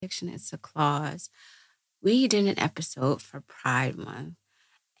Fiction, it's a clause. We did an episode for Pride Month,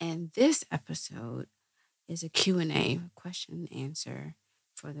 and this episode is a Q&A, question and answer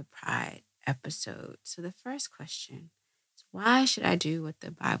for the Pride episode. So the first question is, why should I do what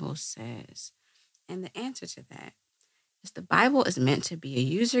the Bible says? And the answer to that is the Bible is meant to be a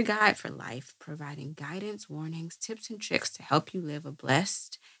user guide for life, providing guidance, warnings, tips, and tricks to help you live a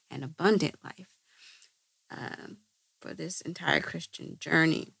blessed and abundant life um, for this entire Christian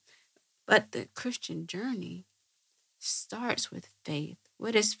journey. But the Christian journey starts with faith.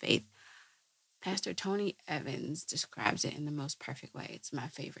 What is faith? Pastor Tony Evans describes it in the most perfect way. It's my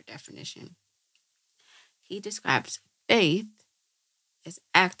favorite definition. He describes faith as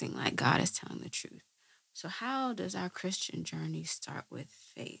acting like God is telling the truth. So, how does our Christian journey start with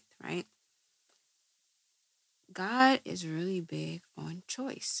faith, right? God is really big on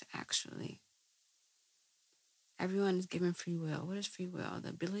choice, actually. Everyone is given free will. What is free will? The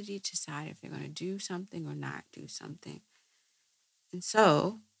ability to decide if they're going to do something or not do something. And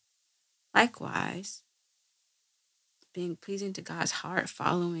so, likewise, being pleasing to God's heart,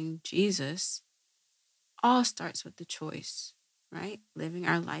 following Jesus, all starts with the choice, right? Living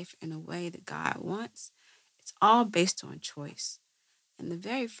our life in a way that God wants. It's all based on choice. And the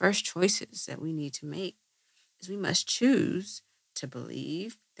very first choices that we need to make is we must choose to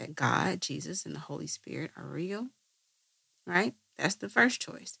believe that God, Jesus, and the Holy Spirit are real, right? That's the first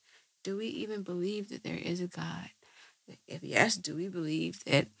choice. Do we even believe that there is a God? If yes, do we believe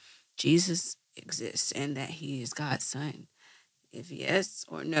that Jesus exists and that he is God's son? If yes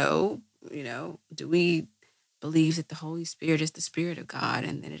or no, do we believe that the Holy Spirit is the Spirit of God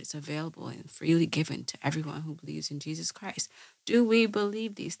and that it is available and freely given to everyone who believes in Jesus Christ? Do we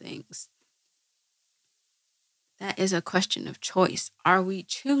believe these things? That is a question of choice. Are we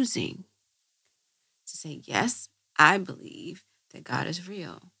choosing to say, yes, I believe that God is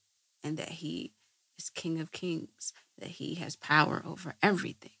real and that he is King of Kings, that he has power over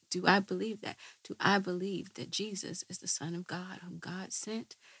everything? Do I believe that? Do I believe that Jesus is the Son of God, whom God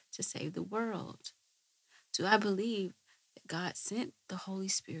sent to save the world? Do I believe that God sent the Holy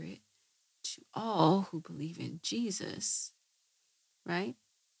Spirit to all who believe in Jesus, right?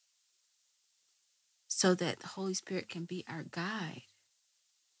 So that the Holy Spirit can be our guide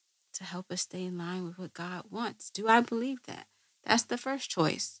to help us stay in line with what God wants. Do I believe that? That's the first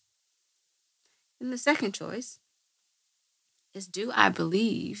choice. And the second choice is, do I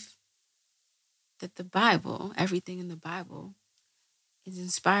believe that the Bible, everything in the Bible, is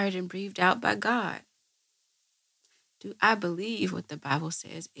inspired and breathed out by God? Do I believe what the Bible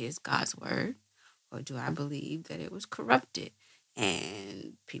says is God's word? Or do I believe that it was corrupted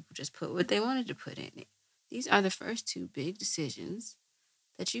and people just put what they wanted to put in it? These are the first two big decisions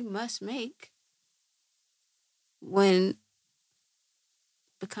that you must make when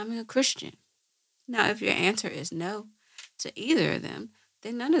becoming a Christian. Now, if your answer is no to either of them,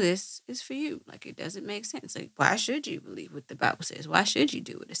 then none of this is for you. Like, it doesn't make sense. Like, why should you believe what the Bible says? Why should you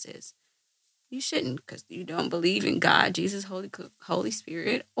do what it says? You shouldn't, because you don't believe in God, Jesus, Holy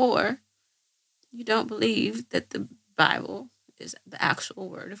Spirit, or you don't believe that the Bible is the actual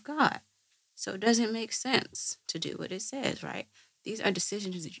word of God. So it doesn't make sense to do what it says, right? These are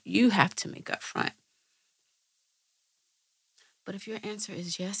decisions that you have to make up front. But if your answer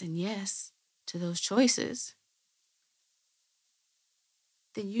is yes and yes to those choices,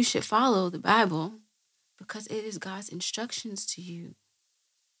 then you should follow the Bible because it is God's instructions to you.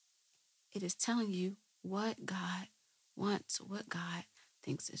 It is telling you what God wants, what God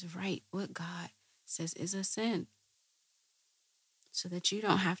thinks is right, what God says is a sin, so that you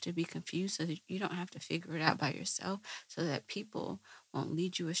don't have to be confused, so that you don't have to figure it out by yourself, so that people won't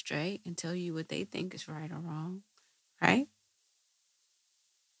lead you astray and tell you what they think is right or wrong, right?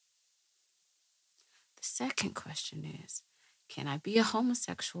 The second question is, can I be a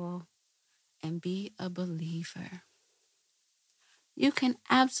homosexual and be a believer? You can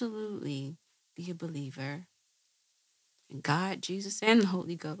absolutely be a believer in God, Jesus, and the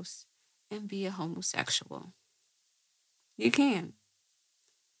Holy Ghost and be a homosexual. You can.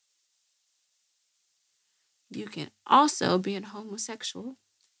 You can also be a homosexual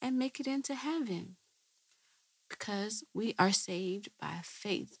and make it into heaven, because we are saved by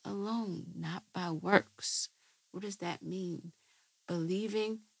faith alone, not by works. What does that mean?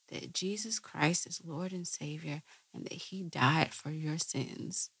 Believing that Jesus Christ is Lord and Savior and that he died for your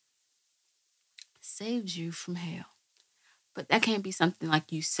sins saves you from hell. But that can't be something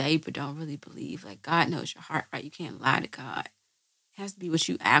like you say but don't really believe. Like, God knows your heart, right? You can't lie to God. It has to be what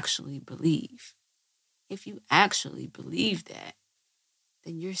you actually believe. If you actually believe that,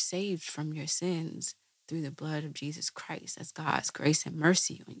 then you're saved from your sins through the blood of Jesus Christ. That's God's grace and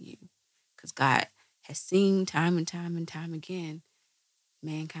mercy on you. Because God has seen time and time and time again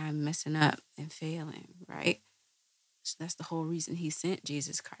mankind messing up and failing, right? So that's the whole reason he sent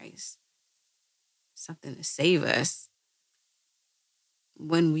Jesus Christ. Something to save us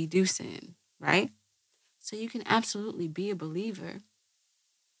when we do sin, right? So you can absolutely be a believer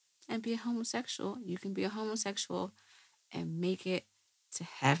and be a homosexual. You can be a homosexual and make it to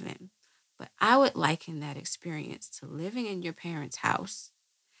heaven. But I would liken that experience to living in your parents' house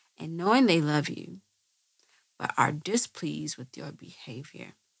and knowing they love you, but are displeased with your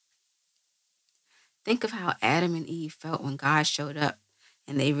behavior. Think of how Adam and Eve felt when God showed up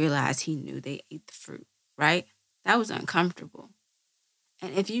and they realized he knew they ate the fruit, right? That was uncomfortable.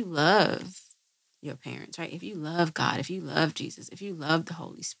 And if you love your parents, right? If you love God, if you love Jesus, if you love the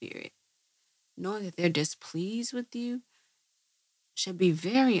Holy Spirit, knowing that they're displeased with you should be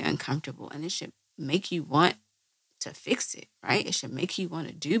very uncomfortable, and it should make you want to fix it, right? It should make you want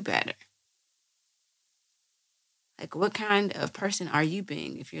to do better. Like, what kind of person are you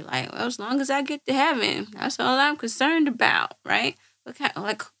being if you're like, well, as long as I get to heaven, that's all I'm concerned about, right?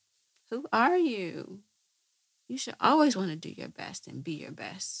 Who are you? You should always want to do your best and be your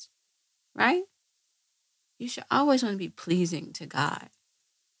best, right? You should always want to be pleasing to God.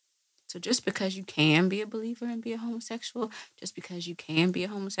 So just because you can be a believer and be a homosexual, just because you can be a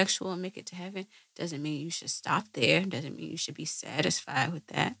homosexual and make it to heaven, doesn't mean you should stop there. Doesn't mean you should be satisfied with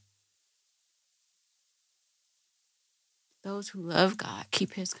that. Those who love God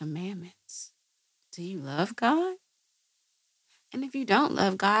keep his commandments. Do you love God? And if you don't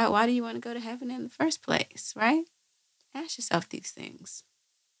love God, why do you want to go to heaven in the first place, right? Ask yourself these things.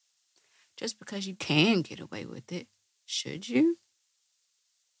 Just because you can get away with it, should you?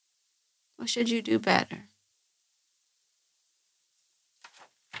 Or should you do better?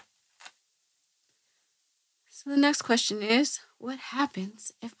 So the next question is, what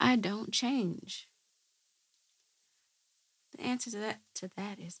happens if I don't change? The answer to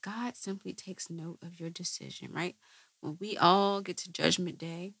that is God simply takes note of your decision, right? When we all get to Judgment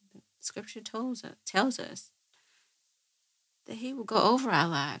Day, the scripture tells us that he will go over our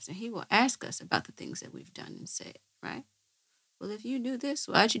lives and he will ask us about the things that we've done and said, right? Well, if you knew this,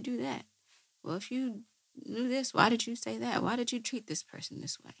 why'd you do that? Well, if you knew this, why did you say that? Why did you treat this person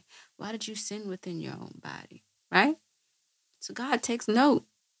this way? Why did you sin within your own body, right? So God takes note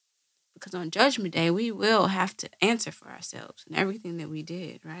because on Judgment Day, we will have to answer for ourselves and everything that we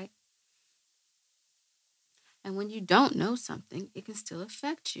did, right? And when you don't know something, it can still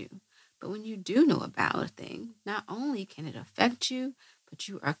affect you. But when you do know about a thing, not only can it affect you, but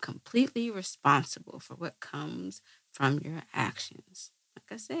you are completely responsible for what comes from your actions.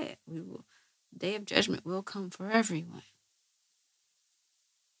 Like I said, the day of judgment will come for everyone.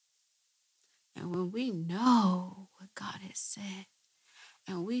 And when we know what God has said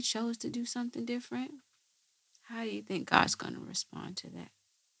and we chose to do something different, how do you think God's going to respond to that?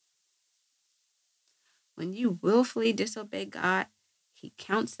 When you willfully disobey God, he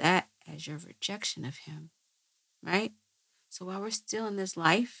counts that as your rejection of him, right? So while we're still in this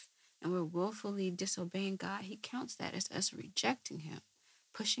life and we're willfully disobeying God, he counts that as us rejecting him,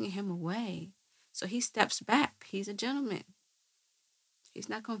 pushing him away. So he steps back. He's a gentleman. He's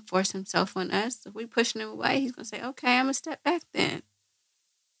not going to force himself on us. If we're pushing him away, he's going to say, okay, I'm going to step back then.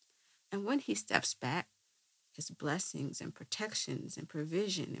 And when he steps back, his blessings and protections and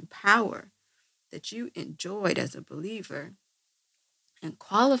provision and power that you enjoyed as a believer and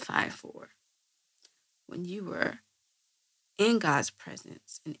qualified for when you were in God's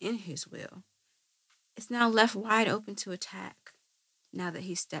presence and in his will, it's now left wide open to attack now that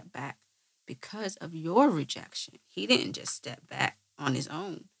he stepped back because of your rejection. He didn't just step back on his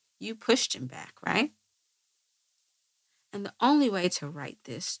own. You pushed him back, right? And the only way to right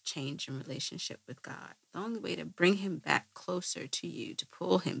this change in relationship with God, the only way to bring him back closer to you, to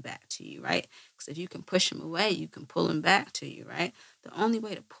pull him back to you, right? Because if you can push him away, you can pull him back to you, right? The only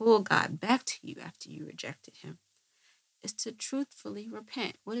way to pull God back to you after you rejected him is to truthfully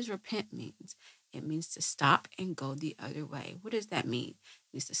repent. What does repent means? It means to stop and go the other way. What does that mean?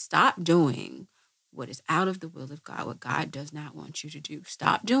 It means to stop doing what is out of the will of God, what God does not want you to do.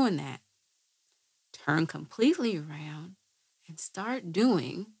 Stop doing that. Turn completely around and start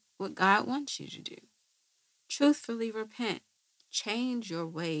doing what God wants you to do. Truthfully repent. Change your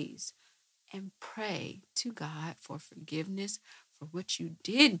ways and pray to God for forgiveness for what you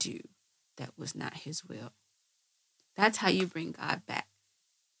did do that was not his will. That's how you bring God back.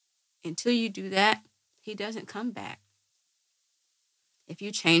 Until you do that, he doesn't come back. If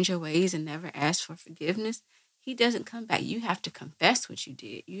you change your ways and never ask for forgiveness, he doesn't come back. You have to confess what you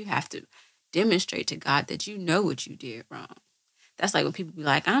did. You have to demonstrate to God that you know what you did wrong. That's like when people be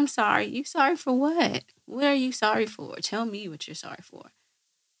like, I'm sorry. You sorry for what? What are you sorry for? Tell me what you're sorry for.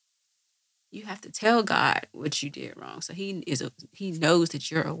 You have to tell God what you did wrong. So he knows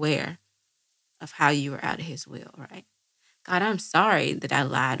that you're aware of how you were out of his will, right? God, I'm sorry that I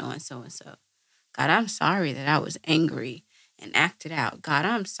lied on so and so. God, I'm sorry that I was angry and acted out. God,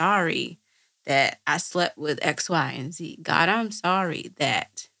 I'm sorry that I slept with X, Y, and Z. God, I'm sorry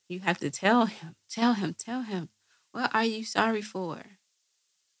that you have to tell him, tell him, tell him. What are you sorry for?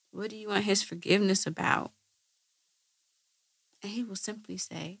 What do you want his forgiveness about? And he will simply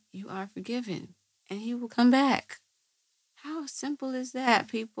say, you are forgiven. And he will come back. How simple is that,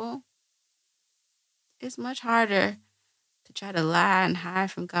 people? It's much harder to try to lie and hide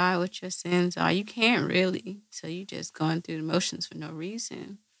from God what your sins are. You can't really. So you just going through the motions for no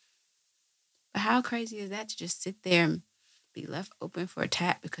reason. But how crazy is that to just sit there and be left open for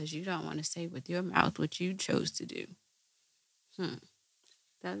attack because you don't want to say with your mouth what you chose to do?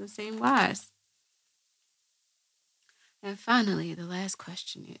 Doesn't seem wise. And finally, the last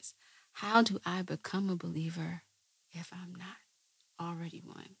question is, how do I become a believer if I'm not already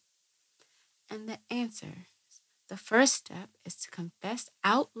one? And the answer is, the first step is to confess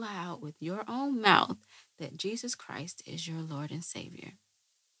out loud with your own mouth that Jesus Christ is your Lord and Savior.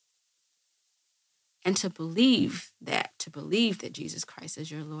 And to believe that Jesus Christ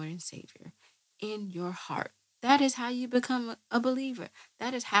is your Lord and Savior in your heart. That is how you become a believer.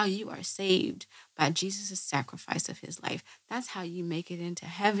 That is how you are saved by Jesus' sacrifice of his life. That's how you make it into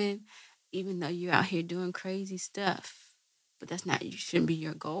heaven, even though you're out here doing crazy stuff. But you shouldn't be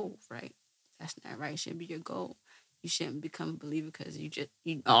your goal, right? That's not right. It shouldn't be your goal. You shouldn't become a believer because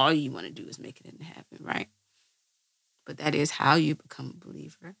all you want to do is make it into heaven, right? But that is how you become a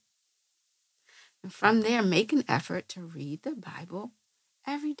believer. And from there, make an effort to read the Bible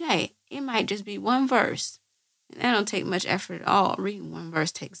every day. It might just be one verse. And that don't take much effort at all. Reading one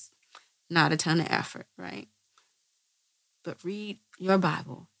verse takes not a ton of effort, right? But read your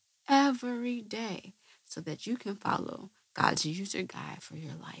Bible every day so that you can follow God's user guide for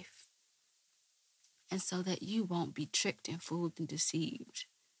your life. And so that you won't be tricked and fooled and deceived.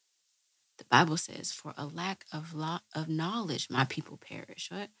 The Bible says, for a lack of knowledge, my people perish.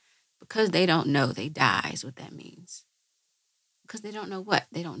 What? Because they don't know, they die is what that means. Because they don't know what?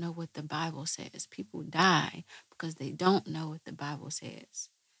 They don't know what the Bible says. People die because they don't know what the Bible says.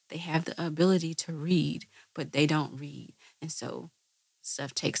 They have the ability to read, but they don't read. And so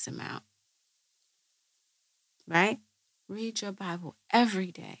stuff takes them out. Right? Read your Bible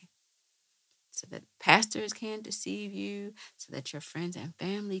every day so that pastors can't deceive you, so that your friends and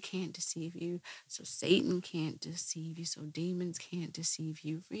family can't deceive you, so Satan can't deceive you, so demons can't deceive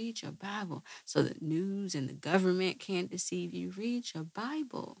you. Read your Bible so that news and the government can't deceive you. Read your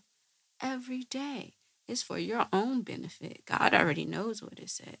Bible every day. It's for your own benefit. God already knows what it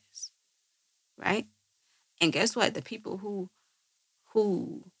says, right? And guess what? The people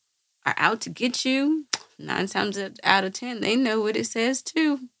who are out to get you, 9 times out of 10, they know what it says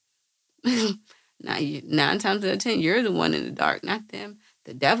too. Now, 9 times out of 10, you're the one in the dark, not them.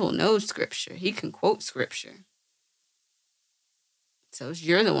 The devil knows scripture. He can quote scripture. So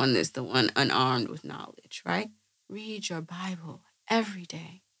you're the one that's the one unarmed with knowledge, right? Read your Bible every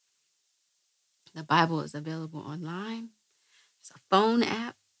day. The Bible is available online. It's a phone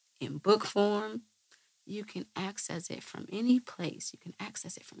app in book form. You can access it from any place. You can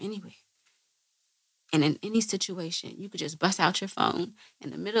access it from anywhere. And in any situation, you could just bust out your phone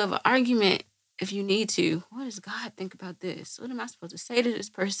in the middle of an argument if you need to. What does God think about this? What am I supposed to say to this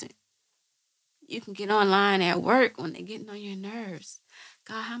person? You can get online at work when they're getting on your nerves.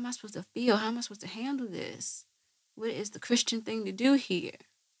 God, how am I supposed to feel? How am I supposed to handle this? What is the Christian thing to do here?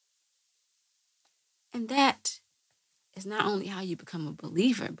 And that is not only how you become a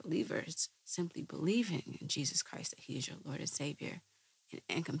believer. Believers simply believing in Jesus Christ, that he is your Lord and Savior,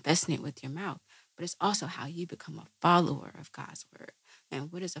 and confessing it with your mouth. But it's also how you become a follower of God's word.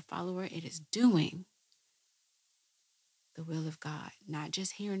 And what is a follower? It is doing the will of God, not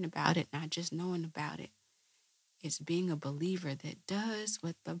just hearing about it, not just knowing about it. It's being a believer that does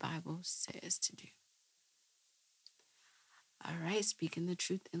what the Bible says to do. All right, speaking the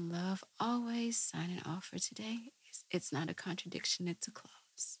truth in love, always signing off for today. It's not a contradiction, it's a close.